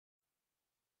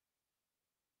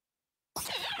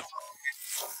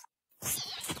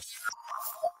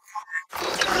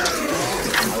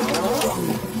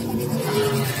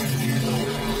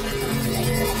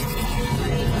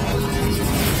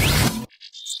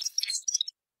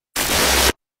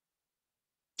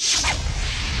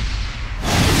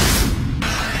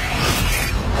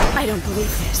I don't believe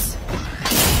this.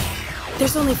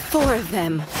 There's only 4 of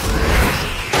them.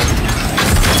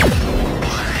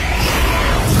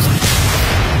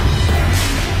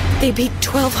 They beat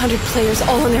 1,200 players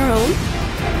all on their own?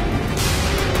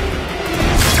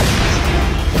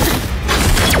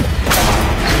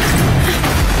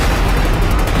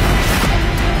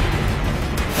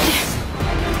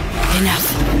 Enough.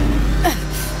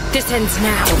 This ends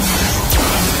now.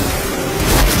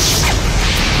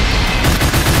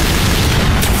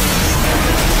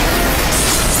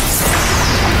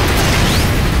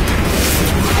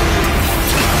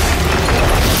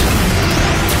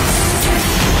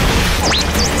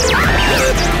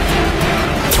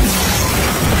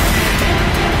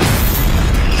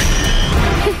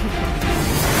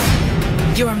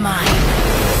 You're mine.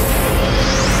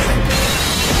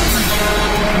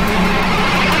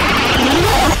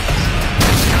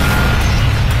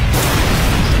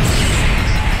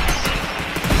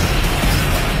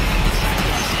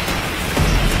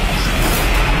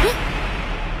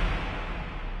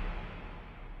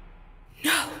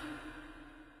 No.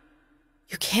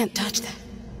 You can't dodge that.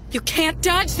 You can't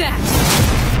dodge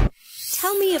that!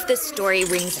 Tell me if this story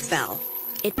rings a bell.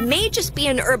 It may just be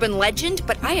an urban legend,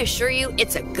 but I assure you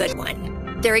it's a good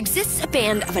one. There exists a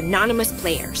band of anonymous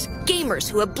players, gamers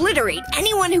who obliterate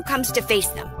anyone who comes to face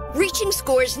them. Reaching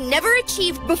scores never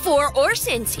achieved before or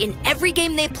since in every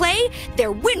game they play,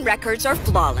 their win records are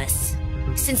flawless.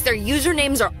 Since their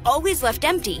usernames are always left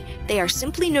empty, they are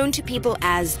simply known to people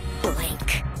as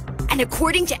blank. And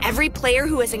according to every player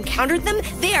who has encountered them,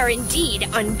 they are indeed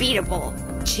unbeatable.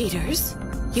 Cheaters?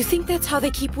 You think that's how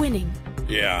they keep winning?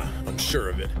 Yeah, I'm sure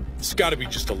of it. It's gotta be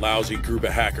just a lousy group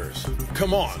of hackers.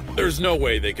 Come on, there's no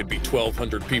way they could beat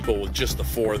 1,200 people with just the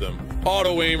 4 of them.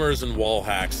 Auto-aimers and wall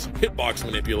hacks, hitbox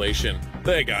manipulation,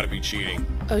 they gotta be cheating.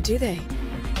 Oh, do they?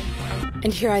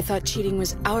 And here I thought cheating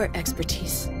was our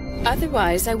expertise.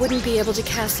 Otherwise, I wouldn't be able to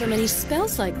cast so many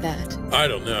spells like that. I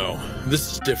don't know. This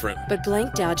is different. But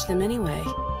Blank dodged them anyway.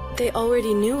 They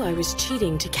already knew I was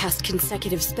cheating to cast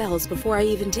consecutive spells before I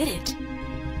even did it.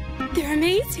 They're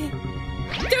amazing.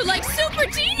 They're like super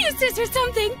geniuses or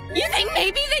something! You think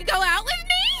maybe they go out with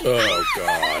me? Oh,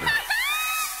 God.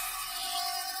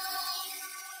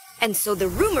 And so the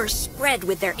rumors spread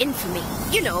with their infamy.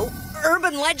 You know,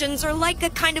 urban legends are like a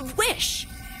kind of wish.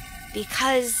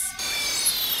 Because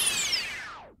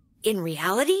in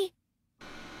reality,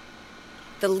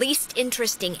 the least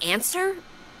interesting answer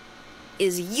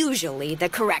is usually the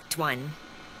correct one.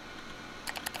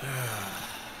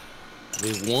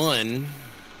 We won.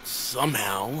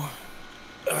 Somehow.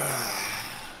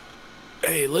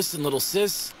 Hey, listen, little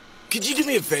sis. Could you do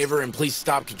me a favor and please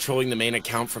stop controlling the main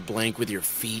account for Blank with your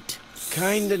feet?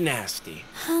 Kinda nasty.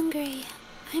 Hungry.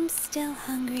 I'm still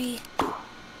hungry.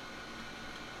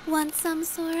 Want some,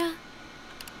 Sora?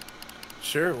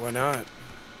 Sure, why not?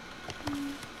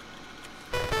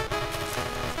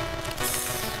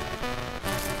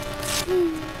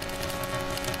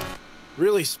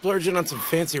 Really splurging on some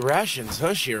fancy rations,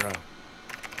 huh, Shiro?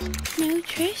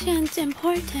 Nutrition's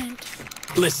important.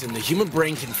 Listen, the human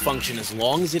brain can function as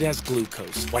long as it has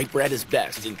glucose. White bread is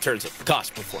best in terms of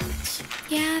cost performance.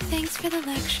 Yeah, thanks for the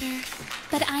lecture.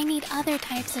 But I need other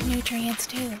types of nutrients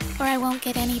too, or I won't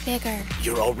get any bigger.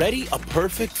 You're already a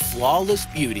perfect, flawless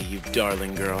beauty, you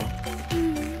darling girl.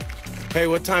 Hey,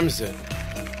 what time is it?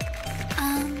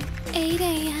 8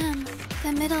 a.m.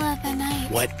 The middle of the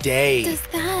night. What day? Does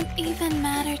that even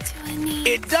matter to any?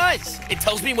 It does! It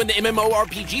tells me when the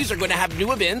MMORPGs are going to have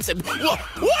new events and...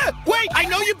 What? Wait, I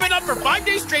know you've been up for 5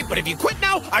 days straight, but if you quit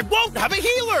now, I won't have a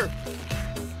healer!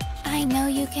 I know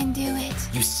you can do it.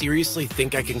 You seriously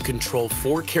think I can control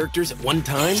 4 characters at one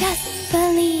time? Just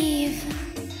believe.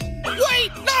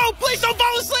 Wait! No! Please don't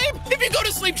fall asleep! If you go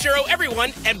to sleep, Shiro,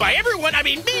 everyone, and by everyone, I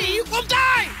mean me, will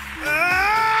die!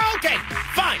 Okay,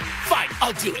 fine,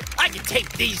 I'll do it. I can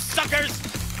take these suckers!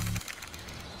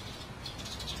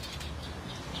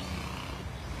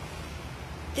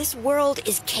 This world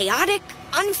is chaotic,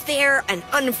 unfair, and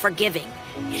unforgiving.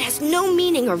 It has no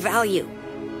meaning or value.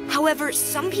 However,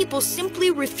 some people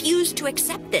simply refuse to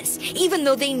accept this, even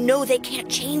though they know they can't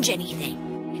change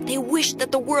anything. They wish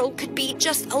that the world could be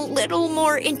just a little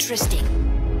more interesting.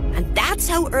 And that's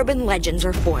how urban legends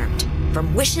are formed,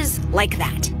 from wishes like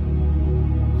that.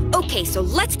 Okay, so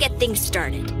let's get things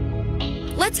started.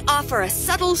 Let's offer a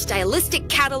subtle stylistic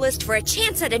catalyst for a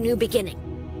chance at a new beginning.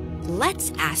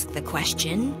 Let's ask the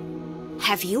question,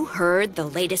 have you heard the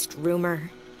latest rumor?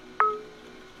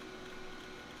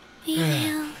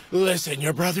 Yeah. Listen,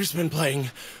 your brother's been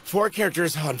playing 4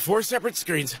 characters on 4 separate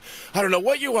screens. I don't know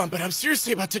what you want, but I'm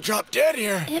seriously about to drop dead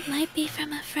here. It might be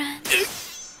from a friend.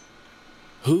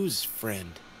 Whose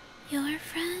friend? Your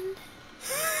friend?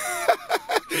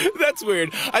 That's weird.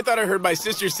 I thought I heard my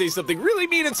sister say something really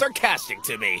mean and sarcastic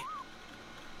to me.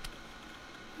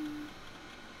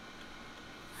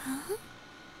 Huh?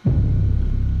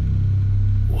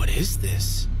 What is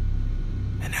this?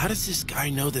 And how does this guy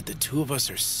know that the two of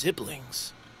us are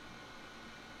siblings?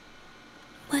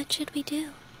 What should we do?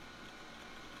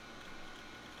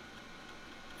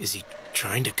 Is he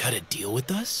trying to cut a deal with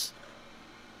us?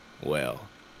 Well,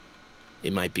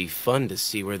 it might be fun to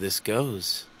see where this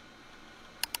goes.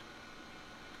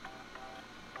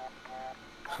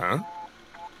 Huh?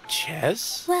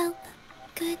 Chess? Well,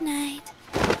 good night.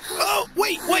 Oh,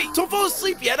 wait! Don't fall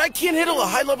asleep yet! I can't handle a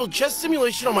high-level chess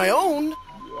simulation on my own!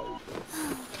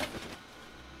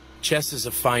 Chess is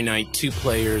a finite,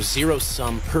 2-player,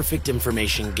 zero-sum, perfect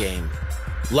information game.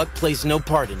 Luck plays no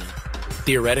part in it.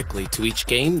 Theoretically, to each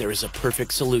game, there is a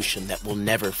perfect solution that will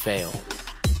never fail.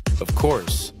 Of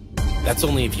course, that's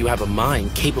only if you have a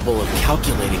mind capable of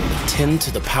calculating the 10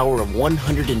 to the power of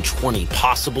 120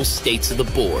 possible states of the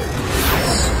board.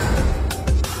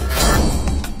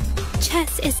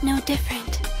 Chess is no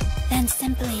different than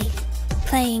simply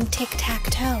playing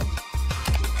tic-tac-toe.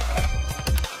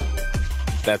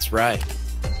 That's right.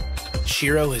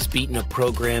 Shiro has beaten a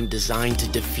program designed to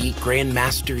defeat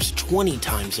Grandmasters 20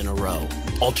 times in a row,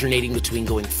 alternating between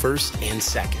going first and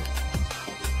second.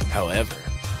 However...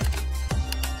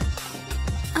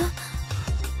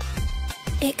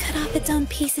 It cut off its own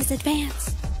piece's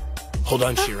advance. Hold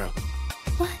on, Shiro.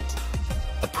 What?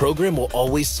 A program will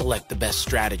always select the best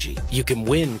strategy. You can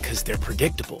win because they're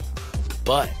predictable.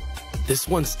 But this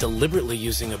one's deliberately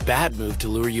using a bad move to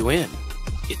lure you in.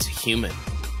 It's a human.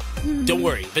 Don't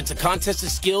worry, if it's a contest of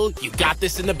skill, you got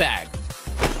this in the bag.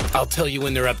 I'll tell you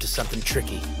when they're up to something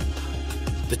tricky.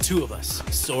 The two of us,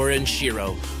 Sora and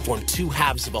Shiro, form 2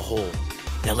 halves of a whole.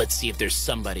 Now let's see if there's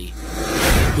somebody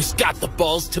who's got the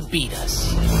balls to beat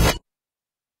us.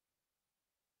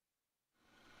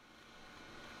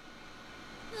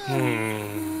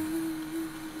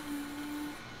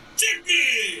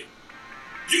 Chippy!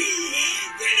 You are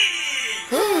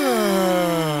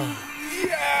winner!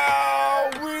 Yeah,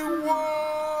 we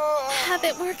won!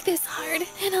 Haven't worked this hard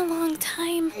in a long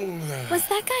time. Was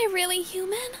that guy really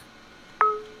human?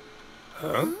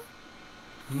 Huh?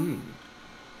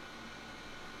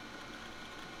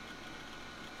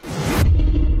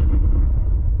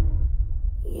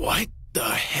 What the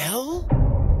hell?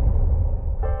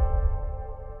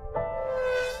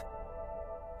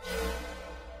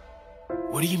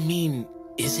 What do you mean,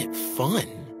 is it fun?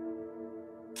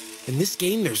 In this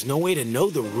game, there's no way to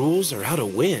know the rules or how to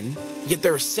win. Yet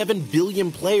there are 7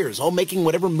 billion players, all making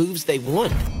whatever moves they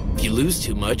want. If you lose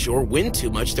too much or win too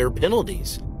much, there are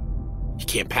penalties. You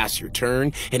can't pass your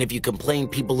turn, and if you complain,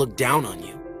 people look down on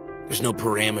you. There's no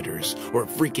parameters, or a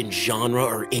freaking genre,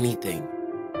 or anything.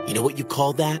 You know what you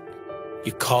call that?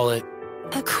 You call it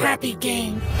A crappy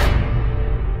game.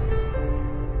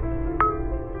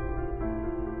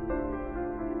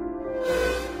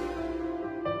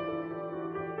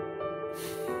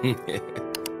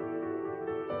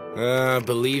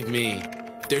 Believe me,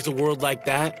 if there's a world like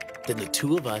that, then the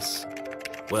two of us,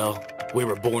 well, we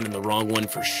were born in the wrong one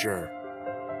for sure.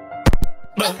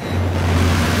 Huh?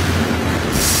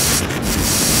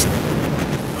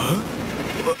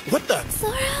 What the?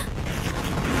 Sora?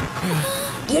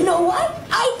 You know what?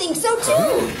 I think so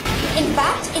too. In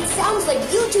fact, it sounds like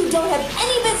you two don't have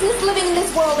any business living in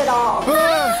this world at all.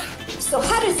 So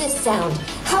how does this sound?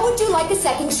 How would you like a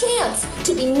second chance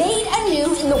to be made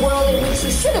anew in the world in which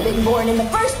you should have been born in the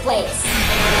first place?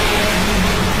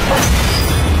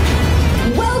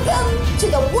 Welcome to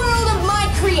the world of my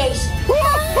creation.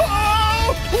 What's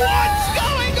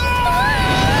going on?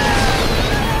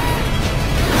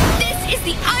 This is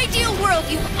the ideal world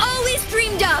you've always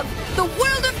dreamed of! The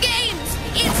world of games!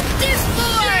 It's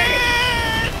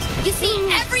Disboard! You see,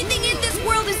 everything in this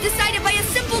world is decided by a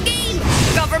simple game.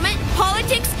 Government,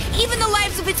 politics, even the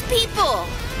lives of its people.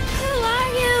 Who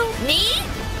are you? Me?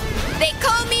 They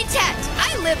call me Tet.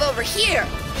 I live over here.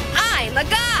 I'm a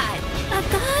god. A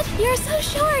god? You're so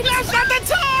short. That's not the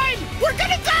time! We're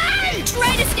gonna die!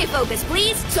 Try to stay focused,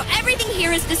 please. So everything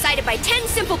here is decided by 10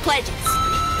 simple pledges.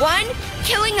 1,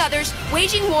 killing others,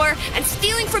 waging war, and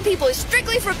stealing from people is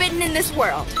strictly forbidden in this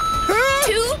world.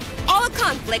 2, all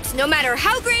conflicts, no matter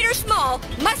how great or small,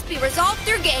 must be resolved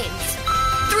through games.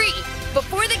 3,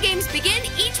 before the games begin,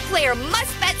 each player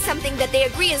must bet something that they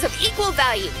agree is of equal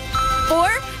value. 4,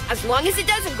 as long as it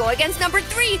doesn't go against number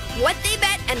 3, what they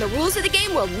bet and the rules of the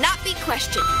game will not be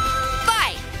questioned.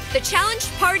 5, the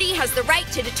challenged party has the right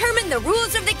to determine the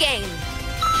rules of the game.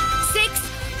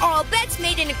 6, all bets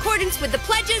made in accordance with the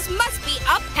pledges must be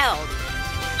upheld.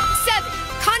 7,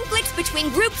 conflicts between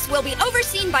groups will be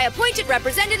overseen by appointed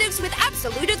representatives with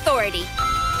absolute authority.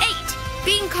 8,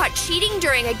 being caught cheating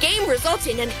during a game results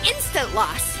in an instant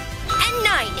loss. And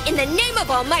 9, in the name of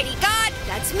Almighty God,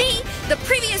 that's me, the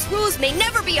previous rules may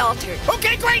never be altered.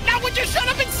 Okay, great, now would you shut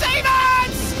up and save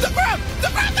us? The ground! The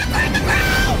ground! The ground! The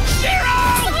ground!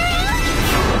 Shiro!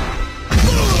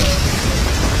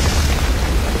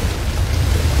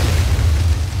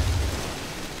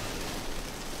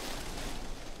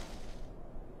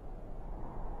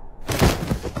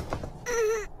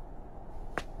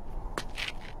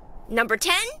 Number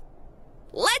 10,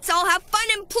 let's all have fun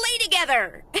and play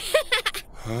together.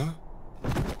 Huh?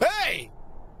 Hey!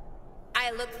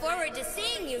 I look forward to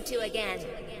seeing you two again.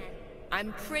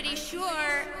 I'm pretty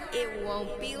sure it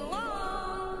won't be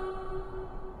long.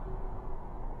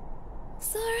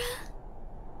 Sora?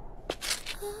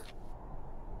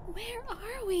 Where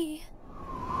are we?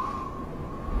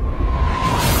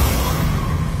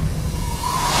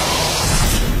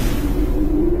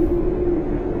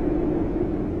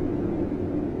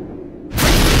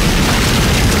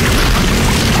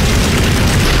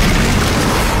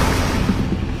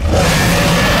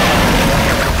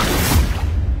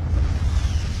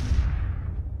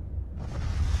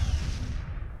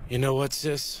 You know what,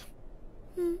 sis?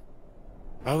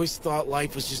 I always thought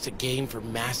life was just a game for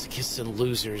masochists and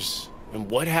losers. And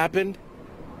what happened?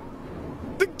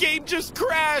 The game just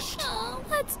crashed! Oh,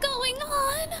 what's going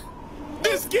on?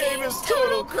 This game is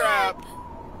total crap!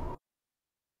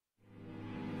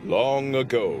 Long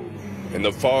ago, in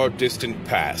the far distant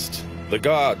past, the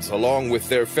gods, along with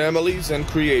their families and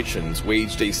creations,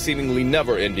 waged a seemingly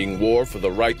never-ending war for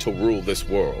the right to rule this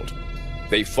world.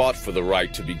 They fought for the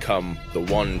right to become the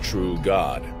one true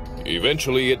god.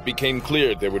 Eventually, it became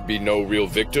clear there would be no real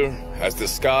victor, as the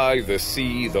sky, the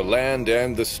sea, the land,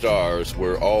 and the stars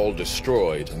were all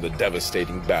destroyed in the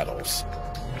devastating battles.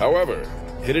 However,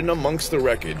 hidden amongst the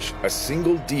wreckage, a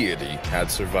single deity had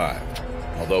survived.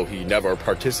 Although he never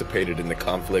participated in the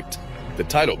conflict, the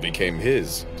title became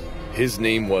his. His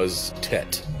name was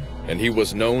Tet, and he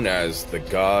was known as the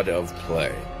God of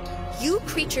Play. You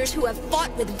creatures who have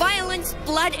fought with violence,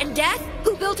 blood, and death,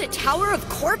 who built a tower of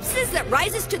corpses that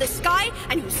rises to the sky,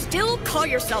 and who still call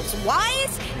yourselves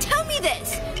wise? Tell me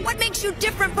this, what makes you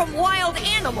different from wild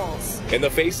animals? In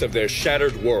the face of their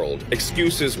shattered world,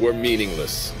 excuses were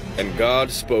meaningless. And God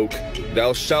spoke,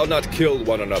 "Thou shalt not kill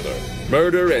one another.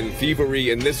 Murder and thievery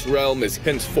in this realm is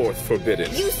henceforth forbidden."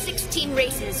 You 16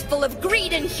 races full of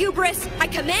greed and hubris, I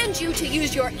command you to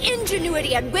use your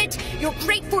ingenuity and wit, your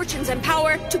great fortunes and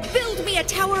power, to build me a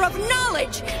tower of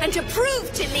knowledge, and to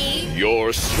prove to me...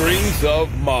 Your strength of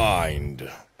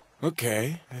mind.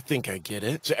 Okay, I think I get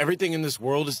it. So everything in this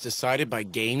world is decided by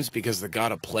games because the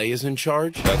God of Play is in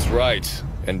charge? That's right.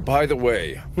 And by the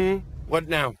way... What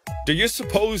now? Do you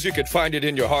suppose you could find it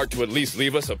in your heart to at least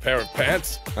leave us a pair of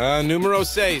pants? Numero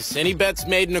 6. Any bets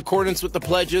made in accordance with the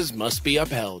pledges must be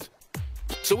upheld.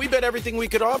 So we bet everything we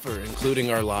could offer,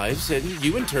 including our lives, and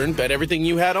you in turn bet everything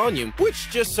you had on you, which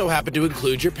just so happened to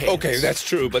include your pants. Okay, that's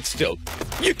true, but still,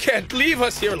 you can't leave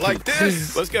us here like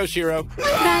this! Let's go, Shiro. Please,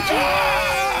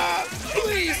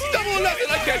 double nothing!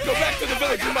 I can't go back to the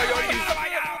village in my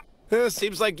own...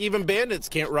 Seems like even bandits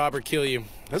can't rob or kill you.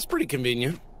 That's pretty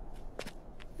convenient.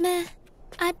 Meh.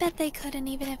 I bet they couldn't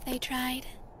even if they tried.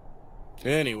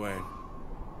 Anyway,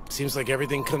 seems like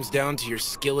everything comes down to your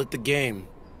skill at the game.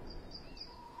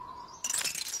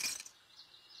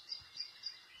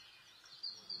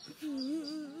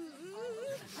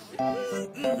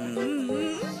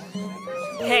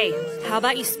 Hey, how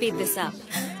about you speed this up?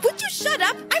 Would you shut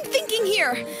up? I'm thinking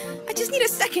here. I just need a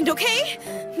second, okay?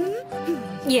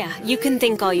 Yeah, you can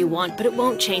think all you want, but it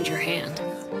won't change your hand.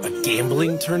 A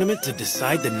gambling tournament to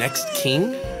decide the next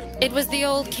king? It was the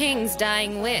old king's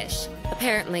dying wish.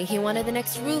 Apparently, he wanted the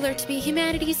next ruler to be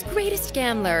humanity's greatest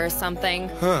gambler or something.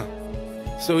 Huh.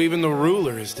 So even the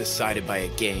ruler is decided by a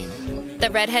game. The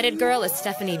red-headed girl is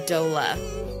Stephanie Dola.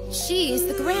 She's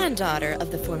the granddaughter of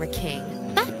the former king.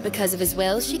 But because of his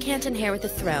will, she can't inherit the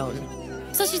throne.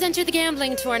 So she's entered the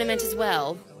gambling tournament as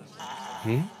well.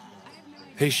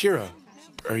 Hey, Shiro.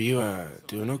 Are you,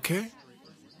 doing okay?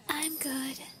 I'm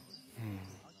good.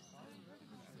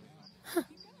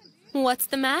 What's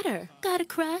the matter? Got a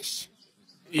crush?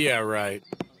 Yeah, right.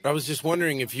 I was just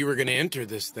wondering if you were gonna enter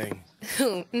this thing.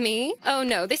 Who, me? Oh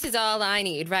no, this is all I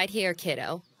need right here,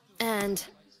 kiddo. And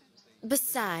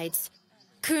besides,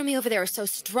 Kurumi over there is so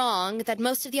strong that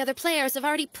most of the other players have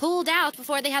already pulled out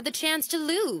before they had the chance to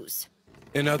lose.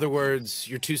 In other words,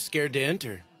 you're too scared to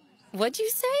enter. What'd you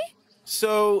say?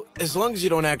 So, as long as you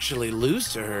don't actually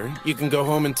lose to her, you can go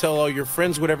home and tell all your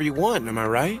friends whatever you want, am I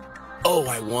right? Oh,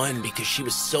 I won because she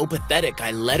was so pathetic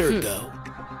I let her go.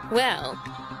 Well,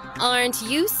 aren't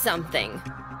you something?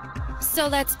 So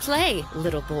let's play,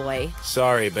 little boy.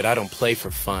 Sorry, but I don't play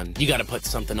for fun. You gotta put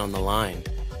something on the line.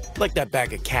 Like that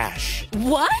bag of cash.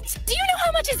 What? Do you know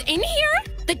how much is in here?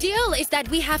 The deal is that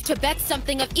we have to bet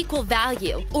something of equal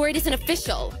value, or it isn't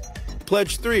official.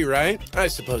 Pledge 3, right? I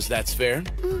suppose that's fair.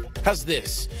 How's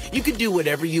this? You can do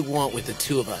whatever you want with the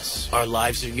two of us. Our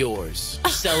lives are yours.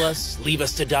 Sell us, leave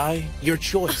us to die, your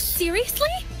choice. Seriously?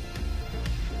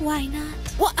 Why not?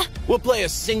 What? We'll play a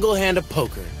single hand of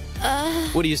poker.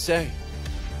 What do you say?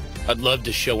 I'd love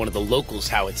to show one of the locals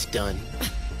how it's done.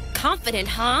 Confident,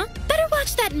 huh? Better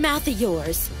watch that mouth of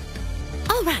yours.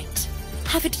 All right,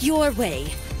 have it your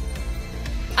way.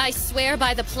 I swear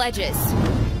by the pledges.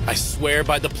 I swear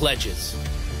by the pledges.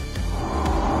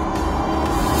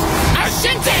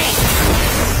 Ashente!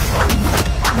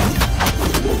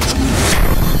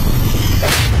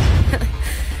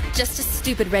 Just a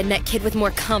stupid redneck kid with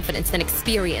more confidence than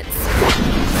experience.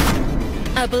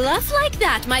 A bluff like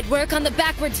that might work on the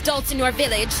backwards dolts in your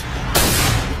village.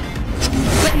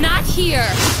 But not here.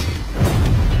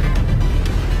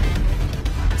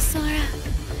 Sora.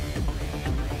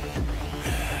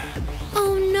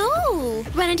 Oh no!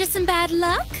 Run into some bad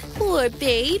luck? Poor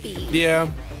baby. Yeah.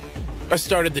 I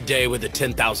started the day with a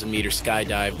 10,000-meter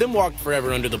skydive, then walked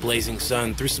forever under the blazing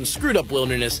sun through some screwed-up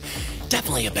wilderness.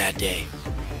 Definitely a bad day.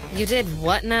 You did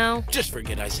what now? Just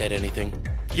forget I said anything.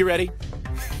 You ready?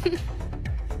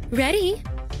 Ready?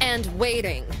 And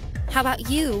waiting. How about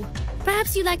you?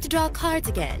 Perhaps you'd like to draw cards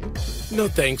again? No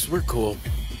thanks, we're cool.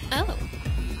 Oh.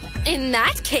 In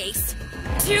that case,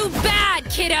 too bad,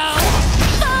 kiddo!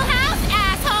 Full house,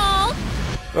 asshole!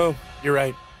 Oh, you're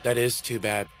right. That is too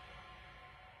bad.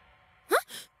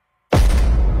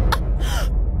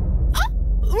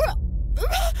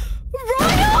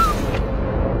 Royal?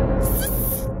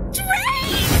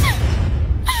 Strange!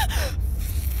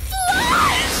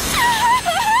 Flush!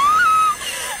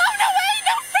 Oh, no way!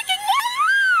 No freaking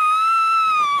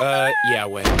way! Yeah,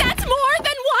 wait. That's more than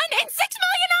 1 in 6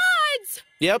 million odds!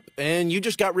 Yep, and you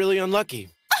just got really unlucky.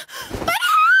 But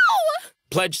how?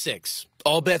 Pledge 6.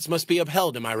 All bets must be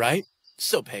upheld, am I right?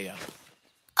 So pay up.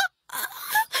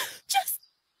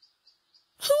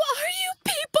 Who are you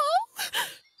people?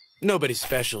 Nobody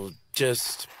special,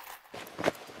 just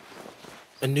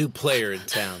a new player in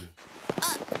town.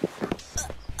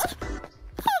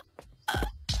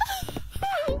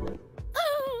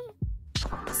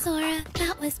 Sora,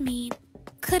 that was mean.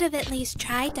 Could have at least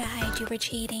tried to hide you were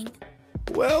cheating.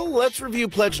 Well, let's review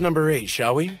pledge number 8,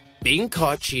 shall we? Being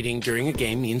caught cheating during a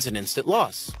game means an instant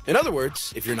loss. In other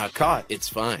words, if you're not caught, it's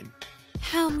fine.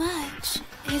 How much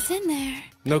is in there?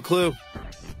 No clue.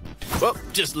 Well,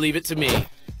 just leave it to me.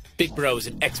 Big Bro's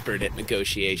an expert at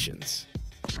negotiations.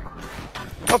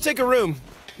 I'll take a room.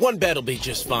 1 bed'll be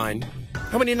just fine.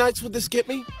 How many nights would this get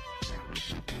me?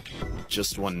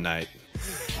 Just 1 night.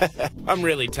 I'm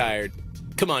really tired.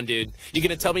 Come on, dude. You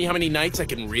gonna tell me how many nights I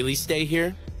can really stay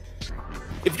here?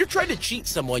 If you're trying to cheat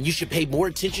someone, you should pay more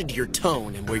attention to your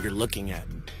tone and where you're looking at.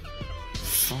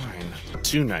 Fine.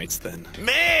 2 nights then.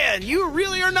 Man, you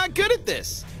really are not good at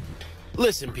this.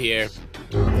 Listen, Pierre.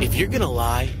 If you're gonna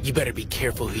lie, you better be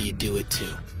careful who you do it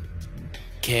to.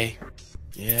 Okay?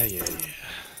 Yeah.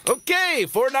 Okay,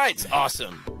 4 nights.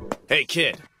 Awesome. Hey,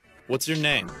 kid. What's your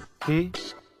name?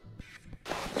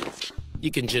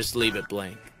 You can just leave it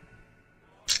blank.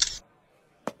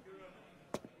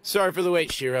 Sorry for the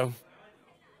wait, Shiro.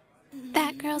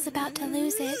 That girl's about to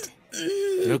lose it.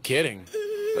 No kidding.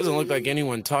 Doesn't look like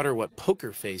anyone taught her what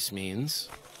poker face means.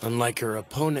 Unlike her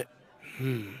opponent.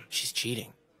 She's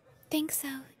cheating. Think so.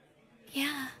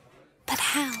 Yeah. But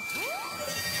how?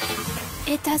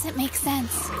 It doesn't make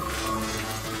sense.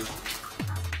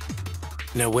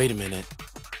 Now, wait a minute.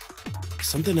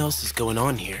 Something else is going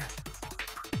on here.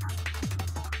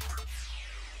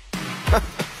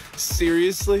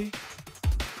 Seriously?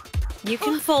 You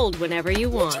can fold whenever you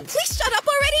want. Would you please shut up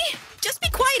already? Just be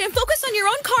quiet and focus on your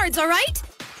own cards, all right?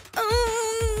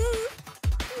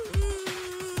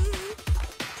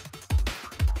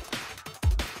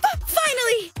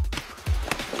 Finally!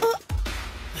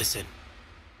 Listen.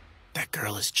 That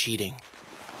girl is cheating.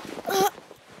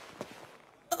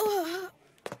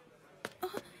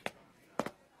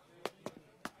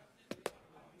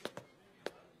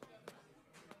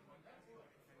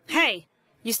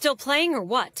 You still playing or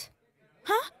what?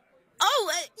 Huh?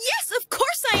 Oh, yes, of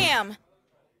course I am!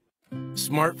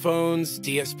 Smartphones,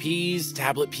 DSPs,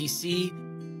 tablet PC.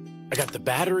 I got the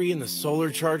battery and the solar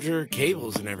charger,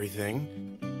 cables and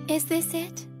everything. Is this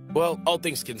it? Well, all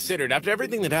things considered, after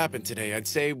everything that happened today, I'd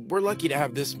say we're lucky to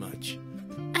have this much.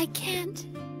 I can't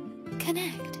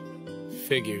connect.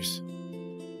 Figures.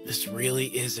 This really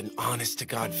is an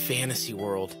honest-to-God fantasy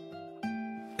world.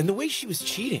 And the way she was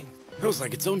cheating, it was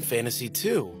like its own fantasy,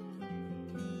 too.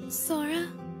 Sora,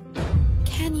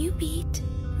 can you beat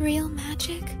real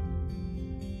magic?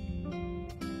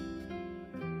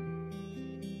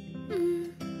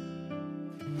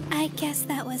 I guess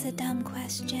that was a dumb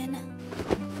question.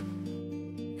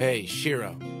 Hey,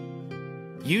 Shiro.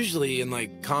 Usually in,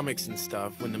 like, comics and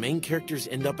stuff, when the main characters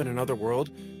end up in another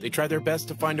world, they try their best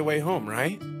to find a way home,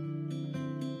 right?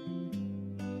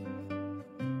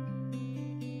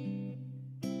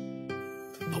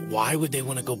 But why would they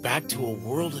want to go back to a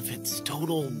world if it's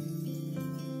total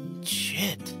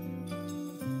shit?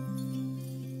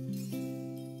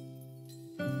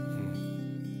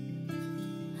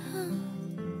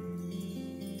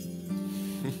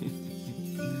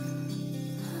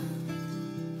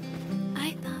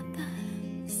 I thought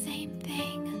the same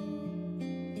thing.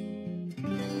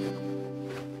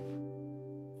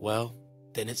 Well,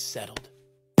 then it's settled.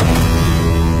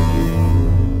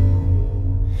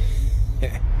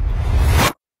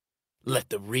 Let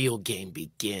the real game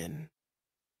begin.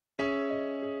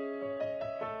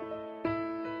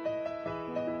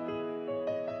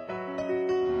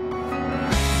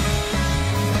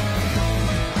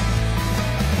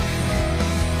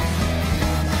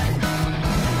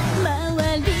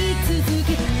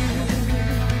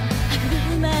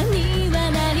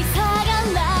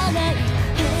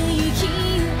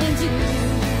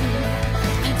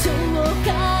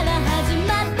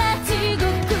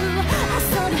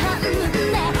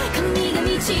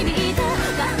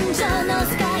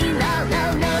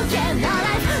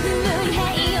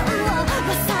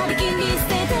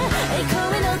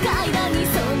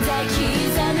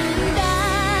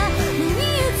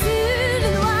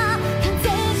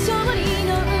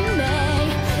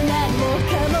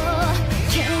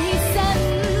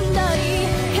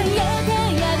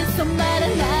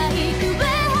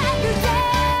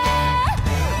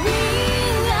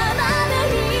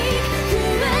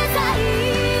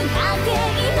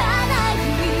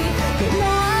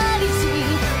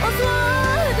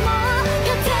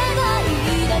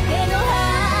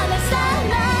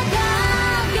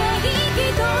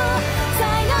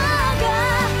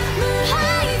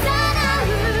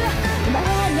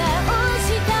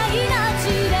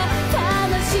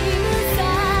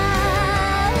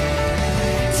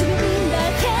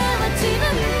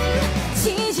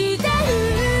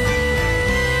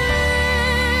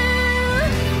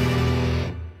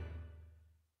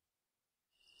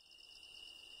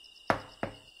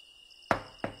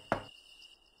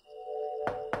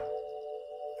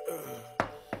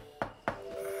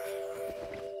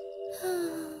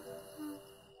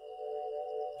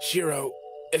 Shiro,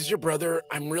 as your brother,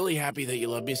 I'm really happy that you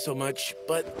love me so much,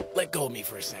 but let go of me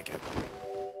for a second.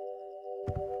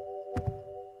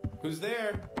 Who's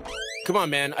there? Come on,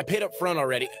 man. I paid up front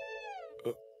already.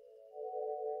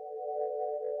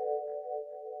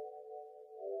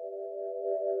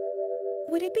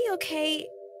 Would it be okay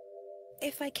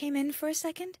if I came in for a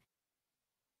second?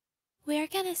 We're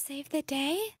gonna save the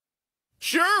day?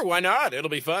 Sure, why not? It'll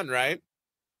be fun, right?